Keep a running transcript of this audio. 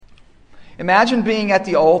Imagine being at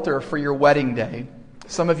the altar for your wedding day.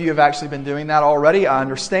 Some of you have actually been doing that already. I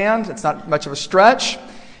understand. It's not much of a stretch.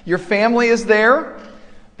 Your family is there.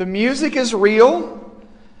 The music is real.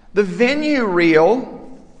 The venue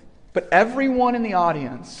real. But everyone in the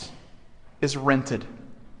audience is rented.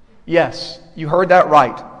 Yes, you heard that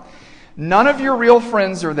right. None of your real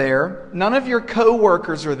friends are there. None of your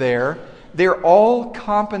co-workers are there. They're all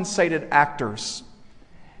compensated actors.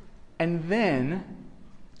 And then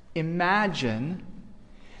imagine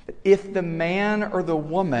if the man or the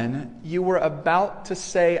woman you were about to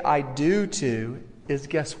say I do to is,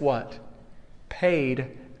 guess what?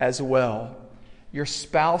 Paid as well. Your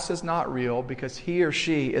spouse is not real because he or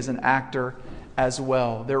she is an actor as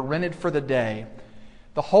well. They're rented for the day.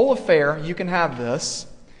 The whole affair, you can have this,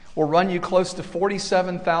 will run you close to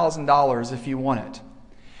 $47,000 if you want it.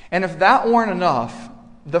 And if that weren't enough,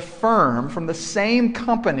 the firm from the same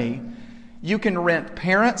company, you can rent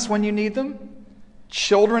parents when you need them,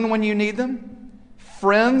 children when you need them,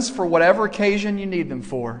 friends for whatever occasion you need them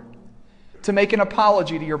for, to make an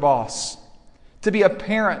apology to your boss, to be a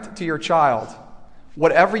parent to your child.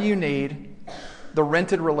 Whatever you need, the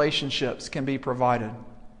rented relationships can be provided.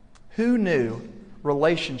 Who knew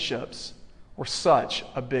relationships were such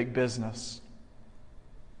a big business?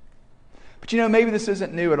 But maybe this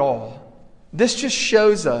isn't new at all. This just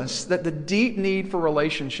shows us that the deep need for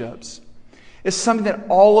relationships is something that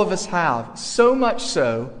all of us have, so much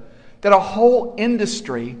so that a whole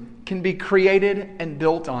industry can be created and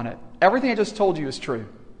built on it. Everything I just told you is true.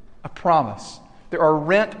 I promise. There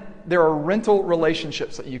are rental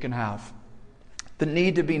relationships that you can have. The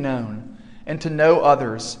need to be known and to know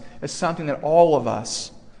others is something that all of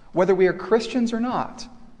us, whether we are Christians or not,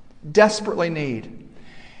 desperately need.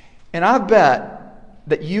 And I bet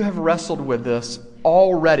that you have wrestled with this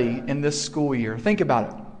already in this school year. Think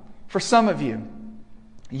about it. For some of you,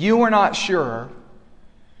 you are not sure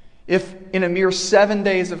if in a mere 7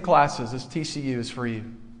 days of classes this TCU is for you.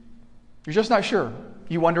 You're just not sure.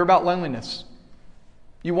 You wonder about loneliness.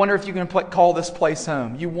 You wonder if you can call this place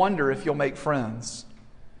home. You wonder if you'll make friends.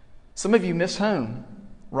 Some of you miss home,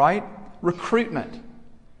 right? Recruitment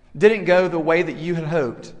didn't go the way that you had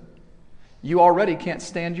hoped. You already can't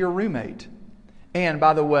stand your roommate. And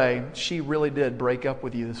by the way, she really did break up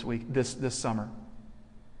with you this summer.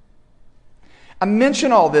 I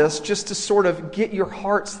mention all this just to sort of get your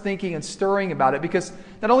hearts thinking and stirring about it, because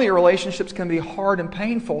not only are relationships can be hard and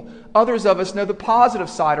painful, others of us know the positive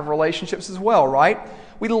side of relationships as well, right?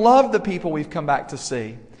 We love the people we've come back to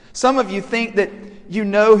see. Some of you think that you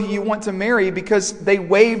know who you want to marry because they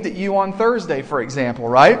waved at you on Thursday, for example,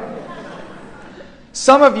 right?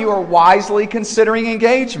 Some of you are wisely considering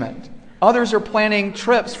engagement. Others are planning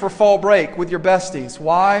trips for fall break with your besties.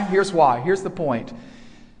 Why? Here's why. Here's the point.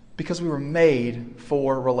 Because we were made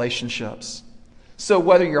for relationships. So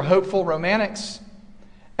whether you're hopeful romantics,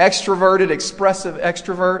 extroverted, expressive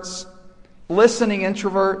extroverts, listening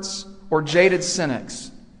introverts, or jaded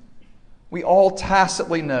cynics, we all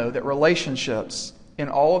tacitly know that relationships in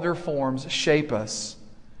all of their forms shape us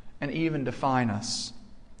and even define us.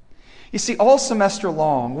 You see, all semester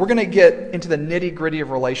long, we're going to get into the nitty-gritty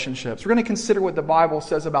of relationships. We're going to consider what the Bible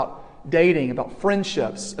says about dating, about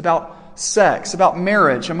friendships, about sex, about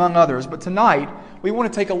marriage, among others. But tonight, we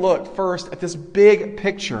want to take a look first at this big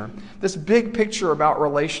picture about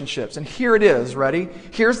relationships. And here it is, ready?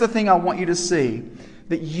 Here's the thing I want you to see,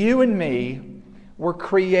 that you and me were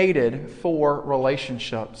created for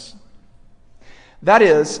relationships. That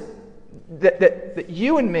is, that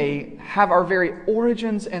you and me have our very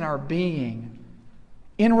origins and our being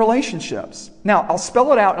in relationships. Now, I'll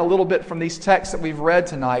spell it out a little bit from these texts that we've read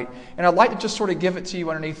tonight, and I'd like to just sort of give it to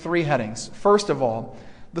you underneath three headings. First of all,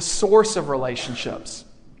 the source of relationships.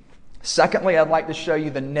 Secondly, I'd like to show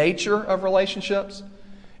you the nature of relationships.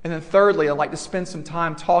 And then thirdly, I'd like to spend some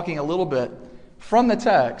time talking a little bit from the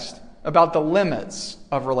text about the limits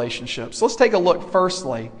of relationships. So let's take a look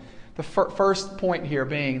firstly, the first point here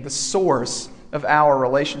being the source of our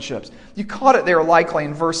relationships. You caught it there likely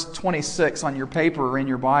in verse 26 on your paper or in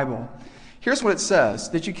your Bible. Here's what it says.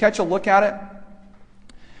 Did you catch a look at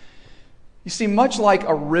it? You see, much like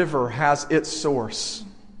a river has its source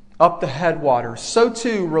up the headwaters, so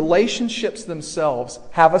too relationships themselves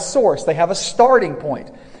have a source. They have a starting point.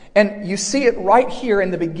 And you see it right here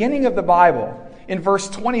in the beginning of the Bible, in verse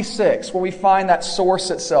 26, where we find that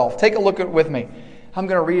source itself. Take a look at it with me. I'm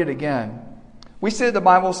going to read it again. We see that the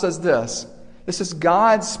Bible says this. This is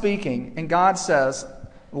God speaking, and God says,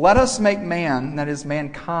 "Let us make man," that is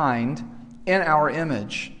mankind, "in our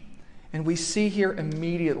image." And we see here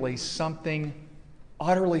immediately something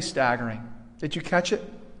utterly staggering. Did you catch it?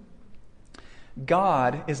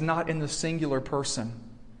 God is not in the singular person.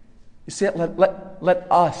 You see it? Let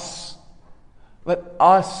us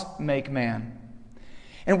make man.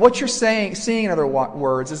 And what you're seeing in other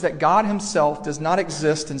words is that God himself does not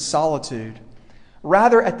exist in solitude.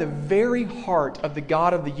 Rather, at the very heart of the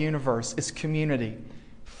God of the universe is community.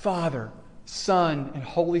 Father, Son, and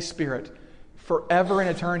Holy Spirit, forever in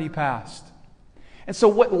eternity past. And so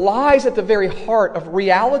what lies at the very heart of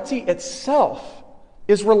reality itself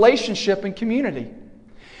is relationship and community.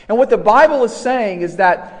 And what the Bible is saying is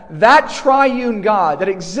that triune God that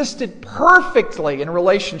existed perfectly in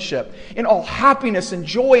relationship, in all happiness and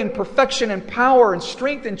joy and perfection and power and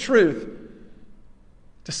strength and truth,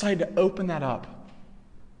 decided to open that up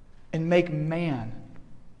and make man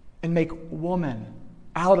and make woman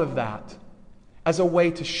out of that as a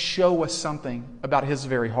way to show us something about his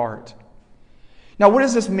very heart. Now, what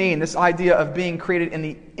does this mean, this idea of being created in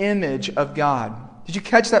the image of God? Did you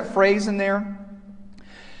catch that phrase in there?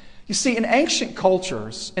 You see, in ancient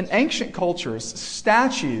cultures,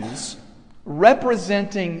 statues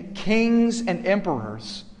representing kings and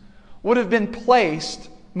emperors would have been placed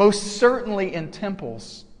most certainly in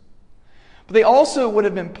temples. But they also would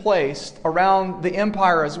have been placed around the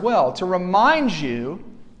empire as well to remind you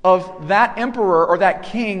of that emperor or that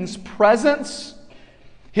king's presence,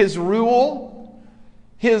 his rule,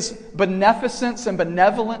 his beneficence and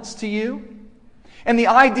benevolence to you. And the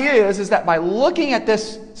idea is that by looking at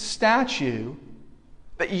this statue,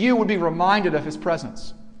 that you would be reminded of his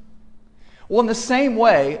presence. Well, in the same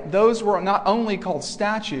way, those were not only called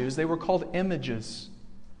statues, they were called images.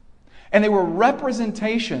 And they were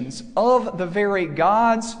representations of the very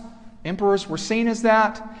gods. Emperors were seen as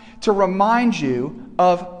that, to remind you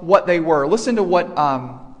of what they were. Listen to what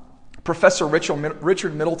Professor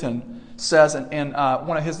Richard Middleton says in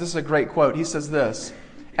one of his, this is a great quote. He says this: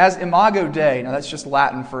 as Imago Dei, now that's just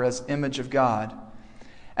Latin for as image of God.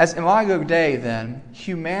 As Imago Dei, then,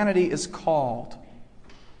 humanity is called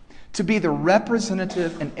to be the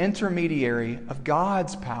representative and intermediary of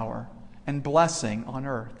God's power and blessing on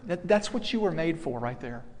earth. That's what you were made for right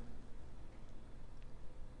there.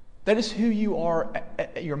 That is who you are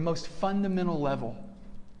at your most fundamental level.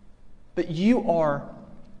 That you are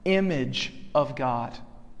image of God.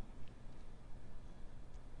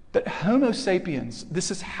 That Homo sapiens,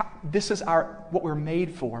 this is what we're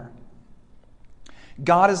made for.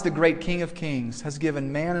 God, as the great King of Kings, has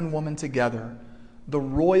given man and woman together the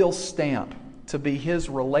royal stamp to be his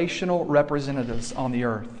relational representatives on the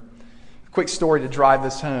earth. Quick story to drive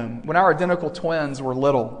this home. When our identical twins were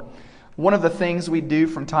little, one of the things we do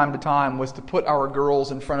from time to time was to put our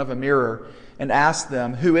girls in front of a mirror and ask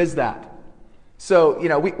them, who is that? So,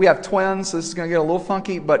 we have twins, so this is going to get a little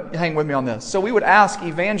funky, but hang with me on this. So we would ask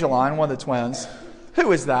Evangeline, one of the twins,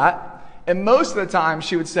 who is that? And most of the time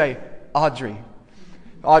she would say, Audrey.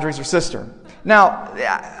 Audrey's her sister. Now,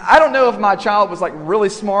 I don't know if my child was like really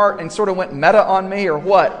smart and sort of went meta on me or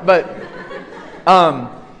what, but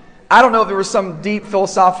I don't know if there was some deep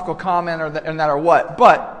philosophical comment in that or what,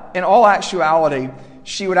 but in all actuality,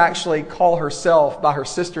 she would actually call herself by her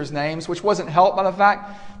sister's names, which wasn't helped by the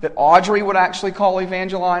fact that Audrey would actually call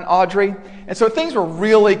Evangeline Audrey. And so things were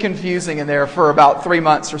really confusing in there for about 3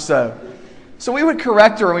 months or so. So we would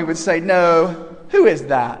correct her and we would say, no, who is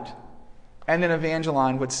that? And then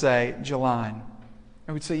Evangeline would say, Jeline.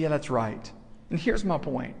 And we'd say, yeah, that's right. And here's my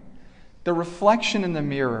point. The reflection in the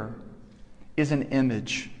mirror is an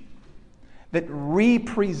image that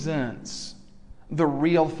represents the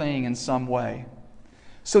real thing in some way.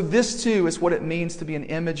 So this too is what it means to be an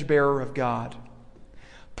image bearer of God.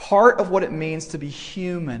 Part of what it means to be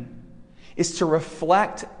human is to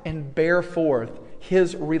reflect and bear forth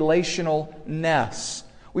his relationalness.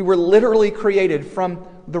 We were literally created from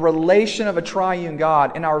the relation of a triune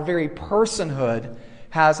God, and our very personhood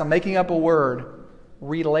has, I'm making up a word,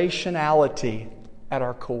 relationality at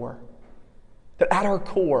our core. That at our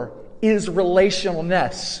core is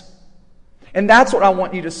relationalness. And that's what I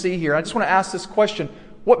want you to see here. I just want to ask this question.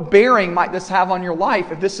 What bearing might this have on your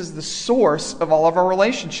life if this is the source of all of our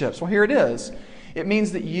relationships? Well, here it is. It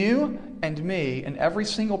means that you and me and every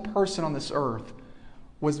single person on this earth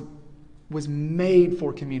was made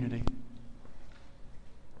for community.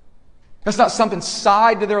 That's not something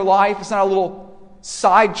side to their life. It's not a little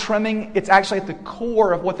side trimming. It's actually at the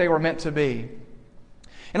core of what they were meant to be.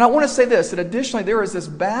 And I want to say this, that additionally there is this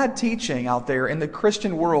bad teaching out there in the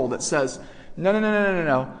Christian world that says,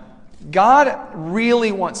 no. God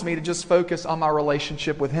really wants me to just focus on my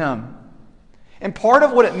relationship with Him. And part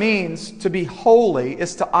of what it means to be holy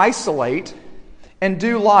is to isolate and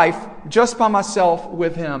do life just by myself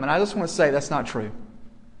with Him. And I just want to say that's not true.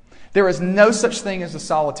 There is no such thing as a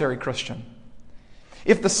solitary Christian.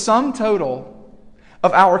 If the sum total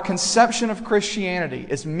of our conception of Christianity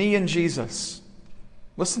is me and Jesus,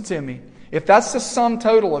 listen to me, if that's the sum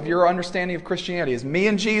total of your understanding of Christianity is me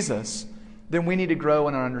and Jesus, then we need to grow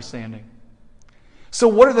in our understanding. So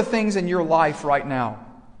what are the things in your life right now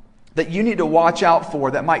that you need to watch out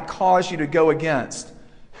for that might cause you to go against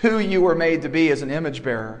who you were made to be as an image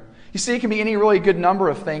bearer? You see, it can be any really good number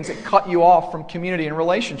of things that cut you off from community and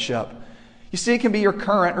relationship. You see, it can be your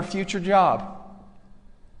current or future job.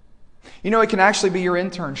 You know, it can actually be your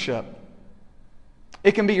internship.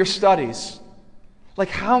 It can be your studies. Like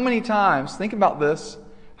how many times, think about this,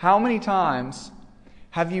 how many times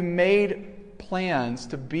have you made plans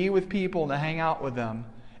to be with people and to hang out with them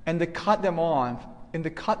and to cut them off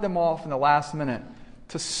in the last minute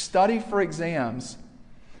to study for exams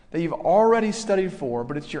that you've already studied for,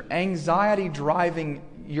 but it's your anxiety driving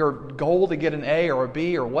your goal to get an A or a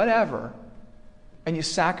B or whatever, and you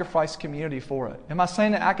sacrifice community for it. Am I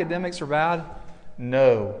saying that academics are bad?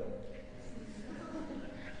 No.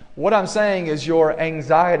 What I'm saying is your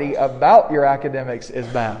anxiety about your academics is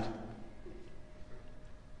bad.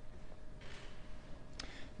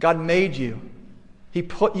 God made you. He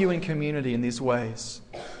put you in community in these ways.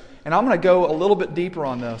 And I'm going to go a little bit deeper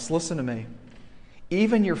on this. Listen to me.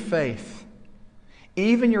 Even your faith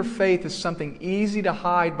is something easy to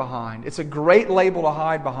hide behind. It's a great label to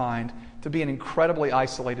hide behind to be an incredibly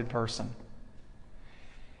isolated person.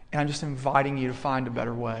 And I'm just inviting you to find a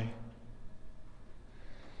better way.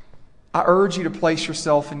 I urge you to place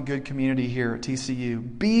yourself in good community here at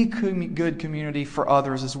TCU. Be good community for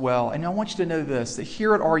others as well. And I want you to know this, that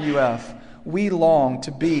here at RUF, we long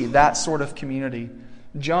to be that sort of community.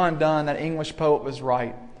 John Donne, that English poet, was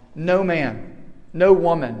right. No man, no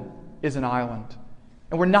woman is an island.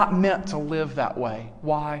 And we're not meant to live that way.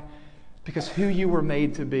 Why? Because who you were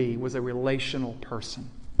made to be was a relational person.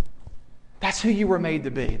 That's who you were made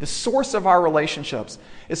to be. The source of our relationships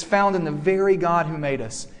is found in the very God who made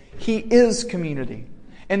us. He is community.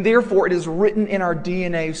 And therefore it is written in our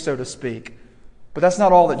DNA, so to speak. But that's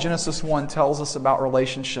not all that Genesis 1 tells us about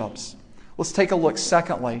relationships. Let's take a look,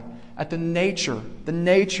 secondly, at the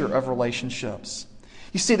nature of relationships.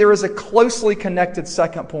 You see, there is a closely connected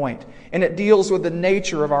second point, and it deals with the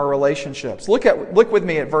nature of our relationships. Look with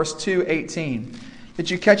me at verse 2:18. Did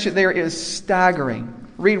you catch it there? It is staggering.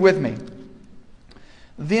 Read with me.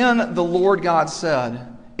 Then the Lord God said,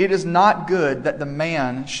 "It is not good that the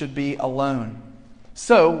man should be alone."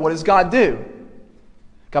 So, what does God do?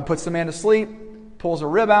 God puts the man to sleep, pulls a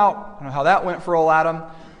rib out. I don't know how that went for old Adam.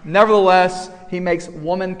 Nevertheless, He makes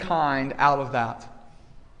womankind out of that.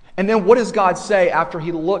 And then what does God say after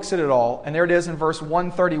He looks at it all? And there it is in verse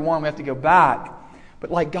 131. We have to go back.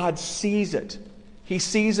 But like God sees it. He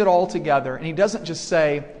sees it all together. And He doesn't just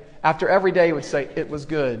say, after every day He would say, "It was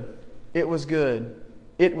good. It was good.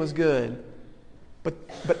 It was good." But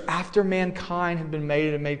after mankind had been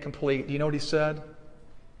made and made complete, do you know what He said?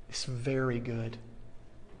 It's very good.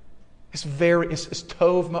 It's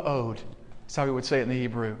tov ma'od. That's how He would say it in the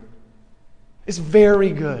Hebrew. It's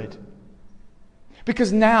very good.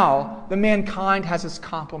 Because now the mankind has its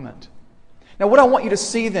complement. Now what I want you to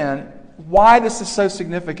see then, why this is so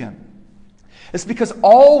significant, is because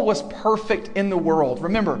all was perfect in the world.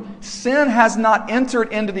 Remember, sin has not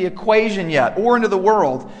entered into the equation yet, or into the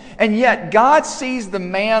world. And yet God sees the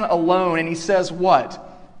man alone and He says what?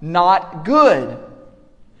 Not good.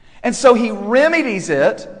 And so He remedies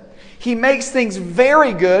it. He makes things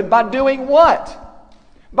very good by doing what?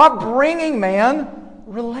 By bringing man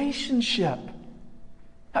relationship.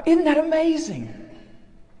 Now, isn't that amazing?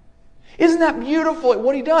 Isn't that beautiful at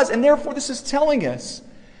what He does? And therefore, this is telling us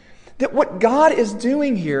that what God is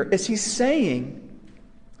doing here is He's saying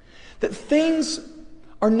that things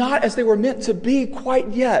are not as they were meant to be quite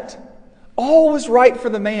yet. All was right for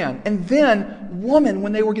the man. And then, woman,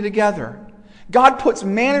 when they were together, God puts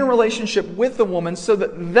man in relationship with the woman so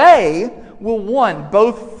that they will, one,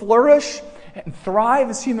 both flourish and thrive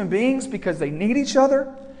as human beings because they need each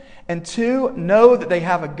other, and two, know that they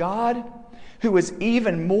have a God who is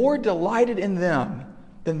even more delighted in them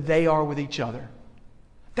than they are with each other.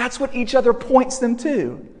 That's what each other points them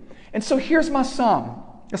to. And so here's my sum,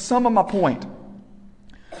 the sum of my point.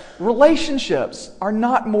 Relationships are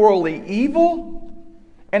not morally evil,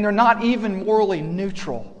 and they're not even morally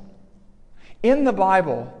neutral. In the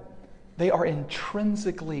Bible, they are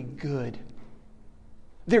intrinsically good.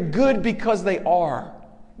 They're good because they are.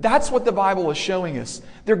 That's what the Bible is showing us.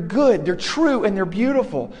 They're good, they're true, and they're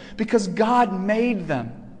beautiful because God made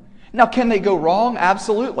them. Now, can they go wrong?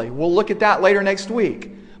 Absolutely. We'll look at that later next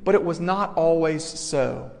week. But it was not always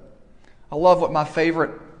so. I love what my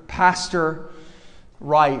favorite pastor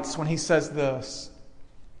writes when he says this.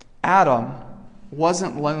 Adam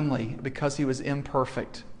wasn't lonely because he was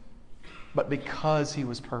imperfect, but because he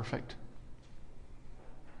was perfect.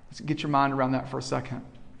 Let's get your mind around that for a second.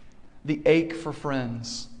 The ache for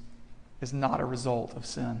friends is not a result of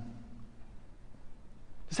sin.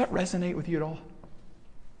 Does that resonate with you at all?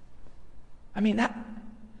 I mean,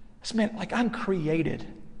 that's meant like I'm created.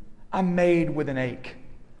 I'm made with an ache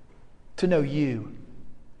to know you,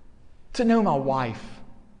 to know my wife,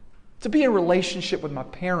 to be in a relationship with my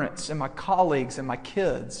parents and my colleagues and my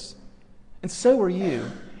kids. And so are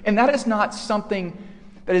you. And that is not something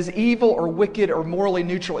that is evil or wicked or morally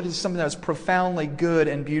neutral. It is something that is profoundly good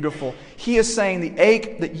and beautiful. He is saying the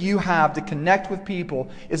ache that you have to connect with people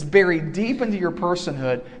is buried deep into your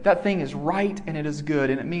personhood. That thing is right and it is good.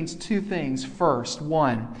 And it means two things. First,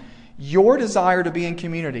 one, your desire to be in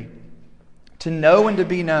community, to know and to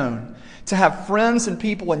be known, to have friends and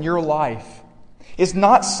people in your life is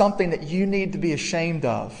not something that you need to be ashamed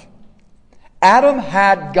of. Adam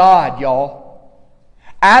had God, y'all.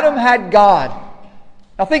 Adam had God.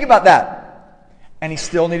 Now think about that. And he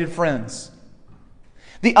still needed friends.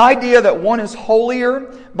 The idea that one is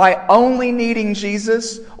holier by only needing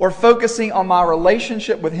Jesus or focusing on my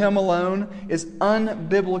relationship with Him alone is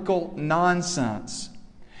unbiblical nonsense.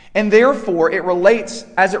 And therefore, it relates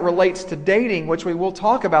to dating, which we will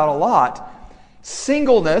talk about a lot.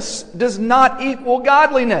 Singleness does not equal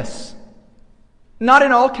godliness. Not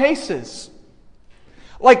in all cases.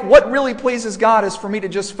 Like, what really pleases God is for me to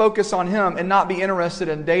just focus on Him and not be interested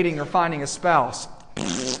in dating or finding a spouse.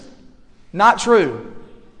 Not true.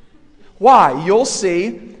 Why? You'll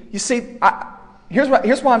see. You see, here's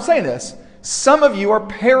why I'm saying this. Some of you are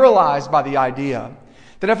paralyzed by the idea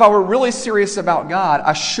that if I were really serious about God,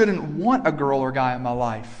 I shouldn't want a girl or guy in my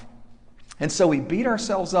life. And so we beat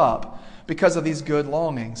ourselves up because of these good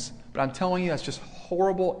longings. But I'm telling you, that's just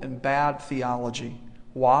horrible and bad theology.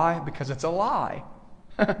 Why? Because it's a lie.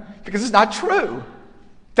 Because it's not true.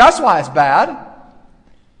 That's why it's bad.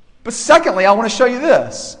 But secondly, I want to show you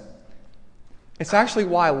this. It's actually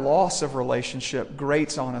why loss of relationship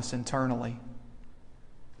grates on us internally.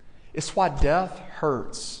 It's why death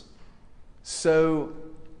hurts so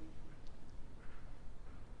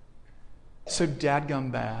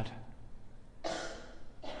dadgum bad.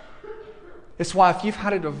 It's why if you've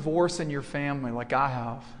had a divorce in your family like I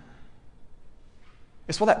have,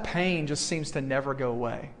 it's why that pain just seems to never go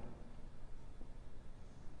away.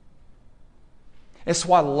 It's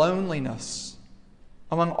why loneliness,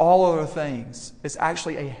 among all other things, is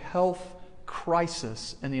actually a health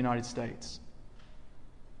crisis in the United States.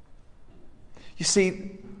 You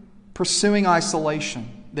see, pursuing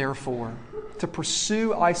isolation, therefore, to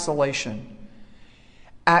pursue isolation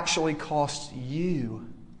actually costs you.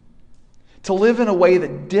 To live in a way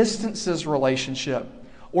that distances relationship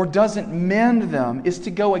or doesn't mend them is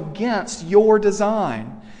to go against your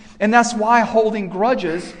design. And that's why holding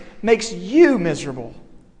grudges makes you miserable.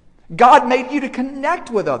 God made you to connect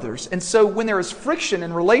with others. And so when there is friction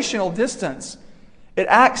and relational distance, it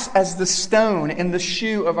acts as the stone in the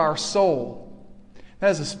shoe of our soul.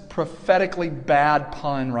 That is a prophetically bad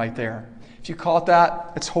pun right there. If you caught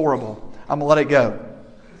that, it's horrible. I'm going to let it go.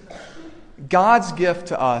 God's gift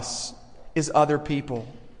to us is other people.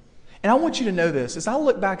 And I want you to know this. As I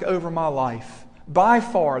look back over my life, by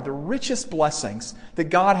far the richest blessings that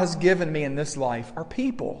God has given me in this life are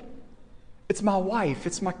people. It's my wife,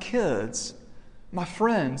 it's my kids, my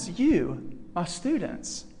friends, you, my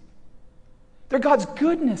students. They're God's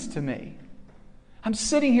goodness to me. I'm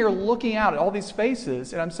sitting here looking out at all these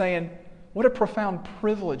faces and I'm saying, what a profound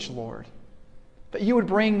privilege, Lord, that you would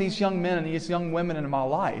bring these young men and these young women into my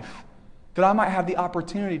life, that I might have the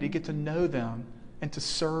opportunity to get to know them and to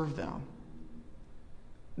serve them.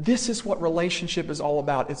 This is what relationship is all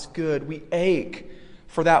about. It's good. We ache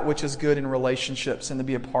for that which is good in relationships and to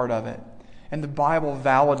be a part of it. And the Bible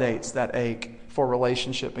validates that ache for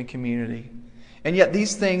relationship and community. And yet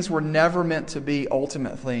these things were never meant to be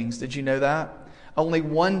ultimate things. Did you know that? Only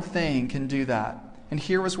one thing can do that. And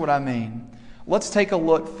here is what I mean. Let's take a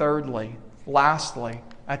look thirdly, lastly,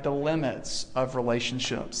 at the limits of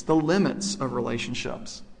relationships. The limits of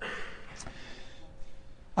relationships.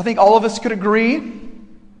 I think all of us could agree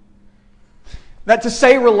that to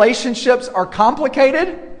say relationships are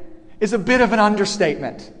complicated is a bit of an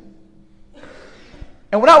understatement.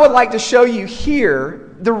 And what I would like to show you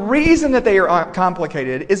here, the reason that they are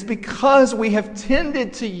complicated is because we have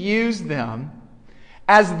tended to use them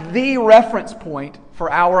as the reference point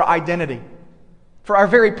for our identity, for our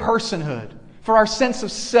very personhood, for our sense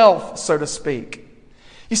of self, so to speak.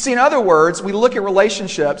 You see, in other words, we look at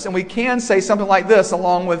relationships and we can say something like this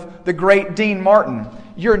along with the great Dean Martin.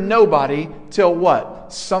 you're nobody till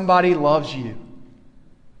what? Somebody loves you.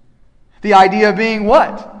 The idea being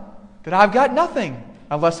what? That I've got nothing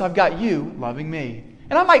unless I've got you loving me.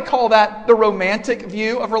 And I might call that the romantic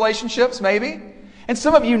view of relationships, maybe. And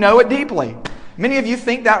some of you know it deeply. Many of you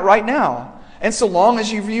think that right now. And so long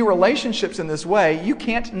as you view relationships in this way, you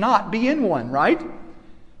can't not be in one, right?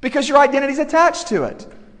 Because your identity is attached to it.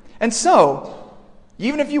 And so,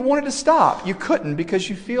 even if you wanted to stop, you couldn't because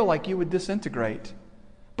you feel like you would disintegrate.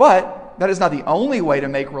 But that is not the only way to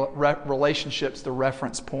make relationships the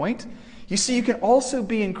reference point. You see, you can also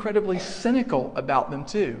be incredibly cynical about them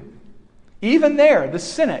too. Even there, the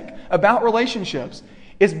cynic about relationships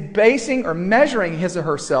is basing or measuring his or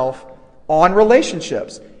herself on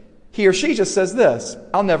relationships. He or she just says this: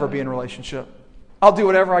 I'll never be in a relationship. I'll do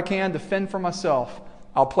whatever I can to fend for myself.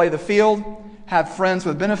 I'll play the field, have friends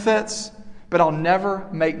with benefits, but I'll never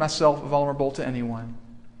make myself vulnerable to anyone.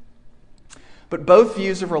 But both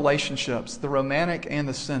views of relationships, the romantic and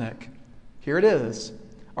the cynic, here it is,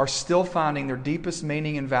 are still finding their deepest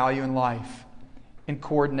meaning and value in life in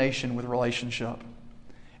coordination with relationship.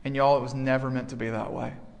 And y'all, it was never meant to be that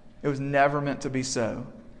way. It was never meant to be so.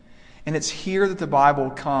 And it's here that the Bible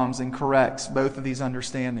comes and corrects both of these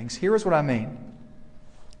understandings. Here is what I mean.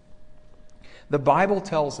 The Bible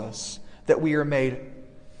tells us that we are made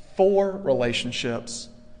for relationships,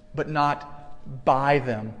 but not by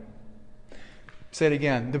them. Say it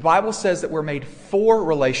again. The Bible says that we're made for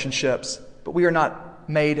relationships, but we're not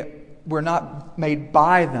made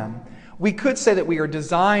by them. We could say that we are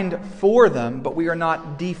designed for them, but we are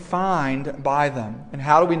not defined by them. And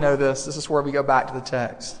how do we know this? This is where we go back to the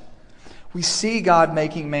text. We see God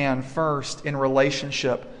making man first in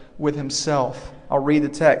relationship with himself. I'll read the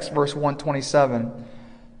text, verse 127.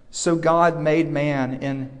 So God made man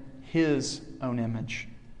in His own image,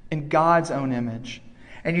 in God's own image.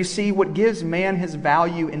 And you see, what gives man his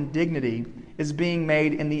value and dignity is being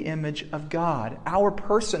made in the image of God. Our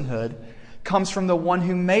personhood comes from the one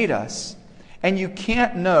who made us. And you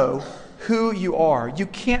can't know who you are. You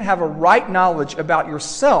can't have a right knowledge about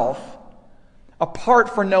yourself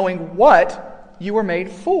apart from knowing what you were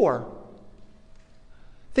made for.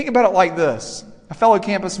 Think about it like this. A fellow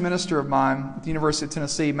campus minister of mine at the University of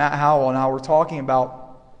Tennessee, Matt Howell, and I were talking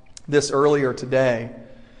about this earlier today.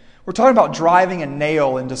 We're talking about driving a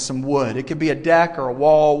nail into some wood. It could be a deck or a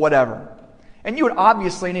wall, whatever. And you would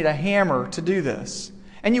obviously need a hammer to do this.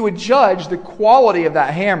 And you would judge the quality of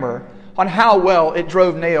that hammer on how well it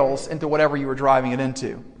drove nails into whatever you were driving it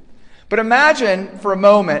into. But imagine for a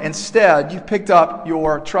moment, instead, you picked up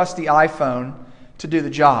your trusty iPhone to do the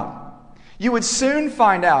job. You would soon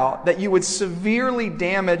find out that you would severely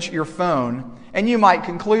damage your phone, and you might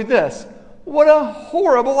conclude this: what a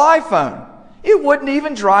horrible iPhone. It wouldn't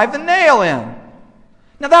even drive the nail in.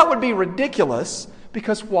 Now that would be ridiculous,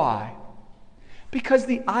 because why? Because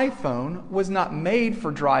the iPhone was not made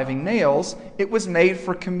for driving nails, it was made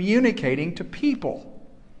for communicating to people.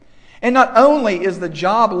 And not only is the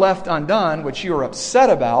job left undone, which you're upset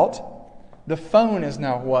about, the phone is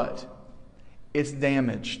now what? It's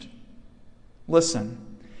damaged.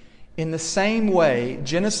 Listen, in the same way,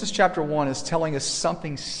 Genesis chapter 1 is telling us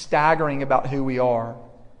something staggering about who we are.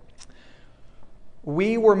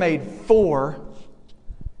 We were made for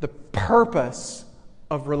the purpose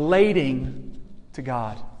of relating to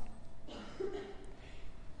God.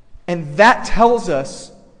 And that tells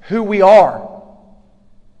us who we are.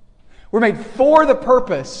 We're made for the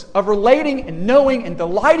purpose of relating and knowing and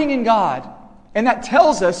delighting in God. And that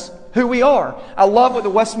tells us who we are. I love what the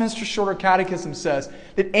Westminster Shorter Catechism says.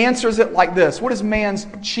 It answers it like this: what is man's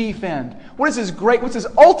chief end? What's his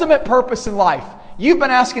ultimate purpose in life? You've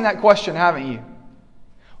been asking that question, haven't you?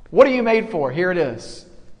 What are you made for? Here it is.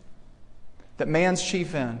 That man's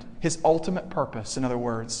chief end, his ultimate purpose, in other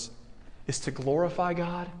words, is to glorify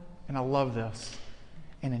God, and I love this,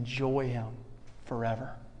 and enjoy Him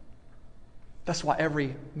forever. That's why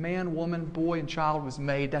every man, woman, boy, and child was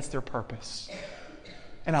made. That's their purpose.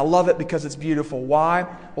 And I love it because it's beautiful. Why?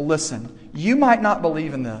 Well, listen, you might not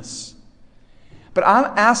believe in this, but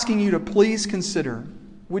I'm asking you to please consider,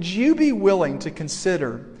 would you be willing to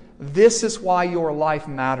consider this is why your life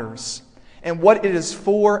matters, and what it is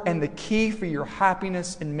for, and the key for your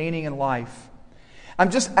happiness and meaning in life?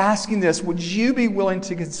 I'm just asking this, would you be willing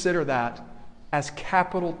to consider that as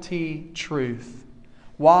capital T truth?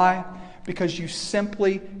 Why? Because you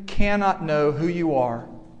simply cannot know who you are,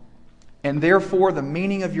 and therefore the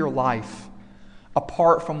meaning of your life,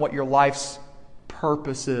 apart from what your life's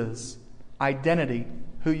purpose is. Identity,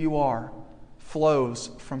 who you are,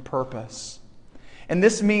 flows from purpose. And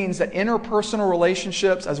this means that interpersonal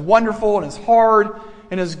relationships, as wonderful and as hard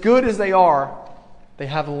and as good as they are They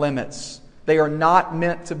have limits. They are not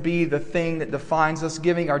meant to be the thing that defines us,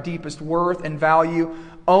 giving our deepest worth and value.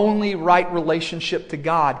 Only right relationship to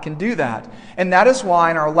God can do that. And that is why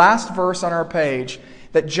in our last verse on our page,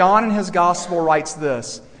 that John in his gospel writes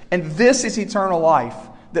this, "And this is eternal life,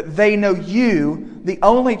 that they know you, the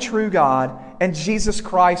only true God, and Jesus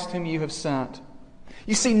Christ whom you have sent."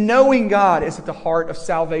 You see, knowing God is at the heart of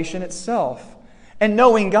salvation itself. And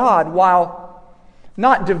knowing God, while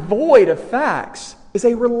not devoid of facts, is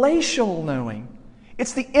a relational knowing.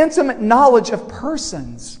 It's the intimate knowledge of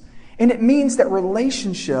persons. And it means that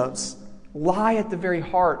relationships lie at the very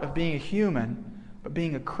heart of being a human, but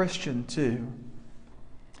being a Christian too.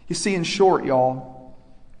 You see, in short, y'all,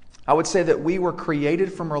 I would say that we were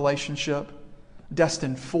created from relationship,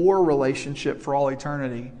 destined for relationship for all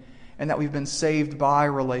eternity, and that we've been saved by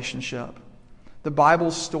relationship. The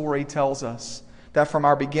Bible's story tells us that from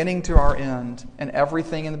our beginning to our end, and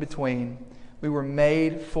everything in between, we were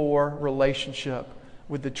made for relationship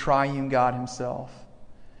with the triune God Himself.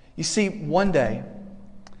 You see, one day,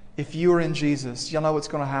 if you are in Jesus, you'll know what's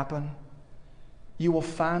going to happen. You will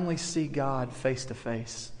finally see God face to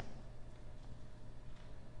face.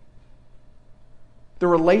 The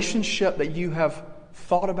relationship that you have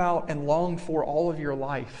thought about and longed for all of your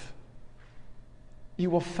life,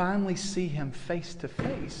 you will finally see Him face to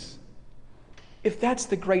face. If that's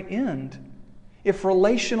the great end, if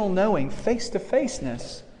relational knowing,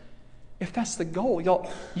 face-to-faceness, if that's the goal, y'all,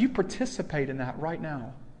 you participate in that right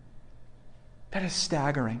now. That is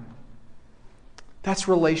staggering. That's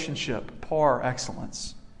relationship par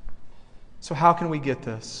excellence. So how can we get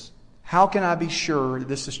this? How can I be sure that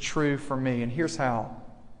this is true for me? And here's how.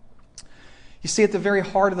 You see, at the very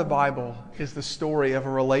heart of the Bible is the story of a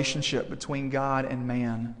relationship between God and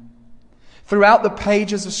man. Throughout the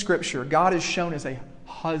pages of Scripture, God is shown as a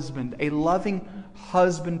husband, a loving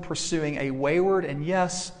husband pursuing a wayward and,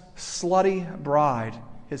 yes, slutty bride,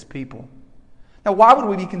 His people. Now, why would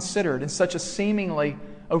we be considered in such a seemingly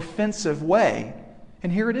offensive way?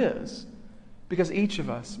 And here it is. Because each of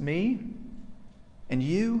us, me and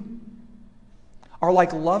you, are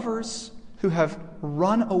like lovers who have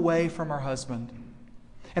run away from our husband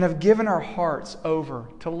and have given our hearts over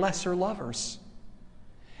to lesser lovers.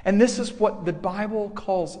 And this is what the Bible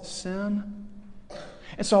calls sin.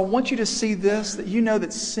 And so I want you to see this, that you know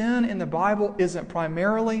that sin in the Bible isn't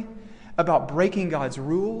primarily about breaking God's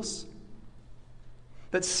rules.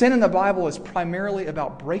 That sin in the Bible is primarily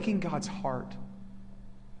about breaking God's heart.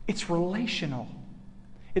 It's relational.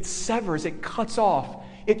 It severs, it cuts off,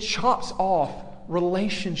 it chops off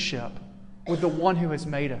relationship with the one who has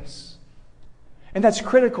made us. And that's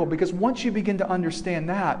critical because once you begin to understand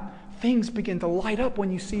that, things begin to light up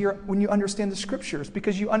when you understand the Scriptures,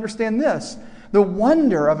 because you understand this. The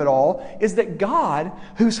wonder of it all is that God,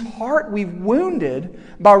 whose heart we've wounded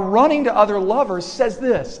by running to other lovers, says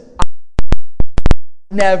this: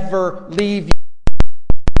 "I never leave you.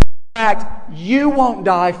 In fact, you won't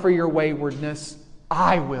die for your waywardness.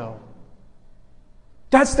 I will."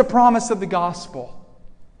 That's the promise of the gospel.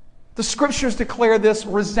 The Scriptures declare this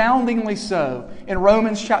resoundingly so in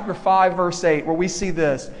Romans chapter 5, verse 8, where we see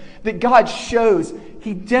this, that God shows,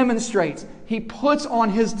 He demonstrates, He puts on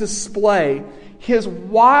His display His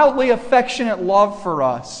wildly affectionate love for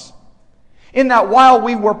us, in that while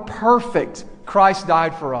we were perfect, Christ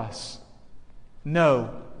died for us. No.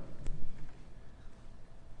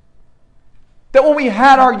 That when we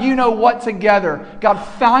had our you-know-what together, God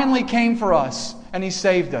finally came for us and He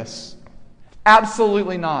saved us.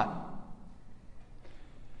 Absolutely not.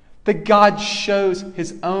 That God shows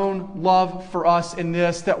His own love for us in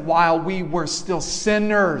this, that while we were still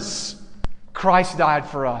sinners, Christ died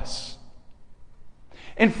for us.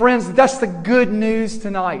 And friends, that's the good news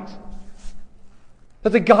tonight.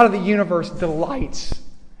 That the God of the universe delights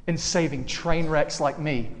in saving train wrecks like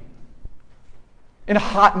me, in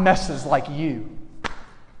hot messes like you.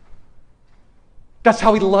 That's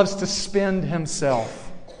how He loves to spend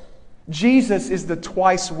Himself. Jesus is the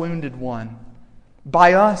twice wounded one,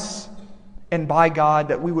 by us and by God,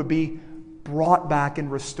 that we would be brought back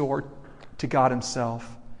and restored to God Himself.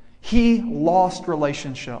 He lost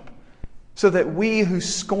relationship so that we who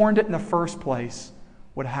scorned it in the first place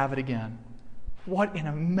would have it again. What an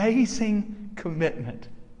amazing commitment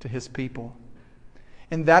to His people.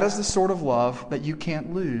 And that is the sort of love that you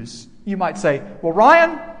can't lose. You might say, "Well,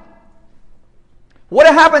 Ryan, what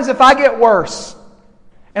happens if I get worse?"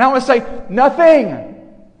 And I want to say, nothing.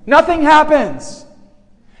 Nothing happens.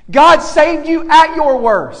 God saved you at your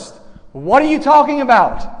worst. What are you talking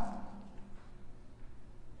about?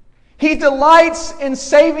 He delights in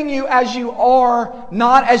saving you as you are,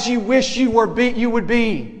 not as you wish you would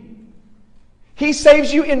be. He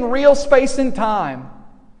saves you in real space and time,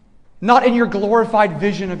 not in your glorified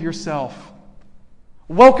vision of yourself.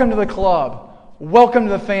 Welcome to the club. Welcome to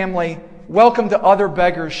the family. Welcome to other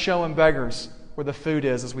beggars showing beggars where the food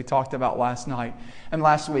is, as we talked about last night and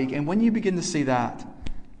last week. And when you begin to see that,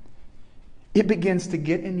 it begins to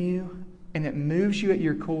get in you and it moves you at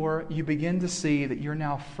your core. You begin to see that you're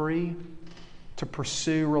now free to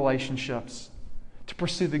pursue relationships, to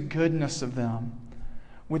pursue the goodness of them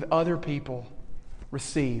with other people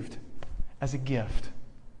received as a gift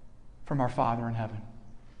from our Father in heaven.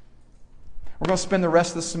 We're going to spend the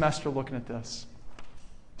rest of the semester looking at this.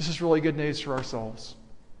 This is really good news for our souls.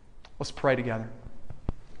 Let's pray together.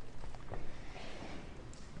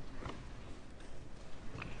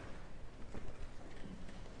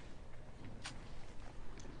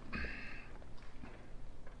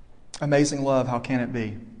 Amazing love, how can it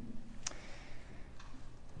be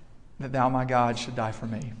that Thou, my God, should die for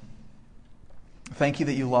me? Thank You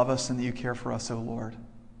that You love us and that You care for us, O Lord.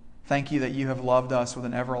 Thank You that You have loved us with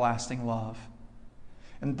an everlasting love.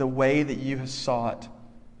 And the way that You have sought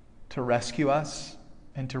to rescue us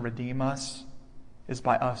and to redeem us is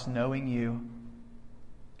by us knowing You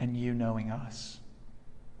and You knowing us.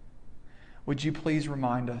 Would You please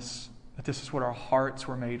remind us that this is what our hearts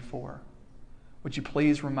were made for? Would You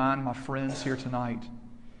please remind my friends here tonight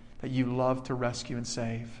that You love to rescue and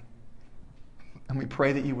save? And we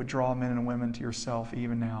pray that You would draw men and women to Yourself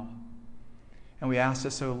even now. And we ask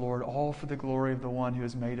this, O Lord, all for the glory of the one who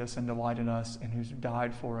has made us and delighted us and who's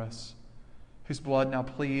died for us, whose blood now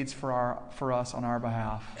pleads for us on our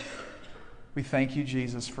behalf. We thank You,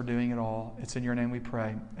 Jesus, for doing it all. It's in Your name we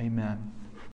pray. Amen.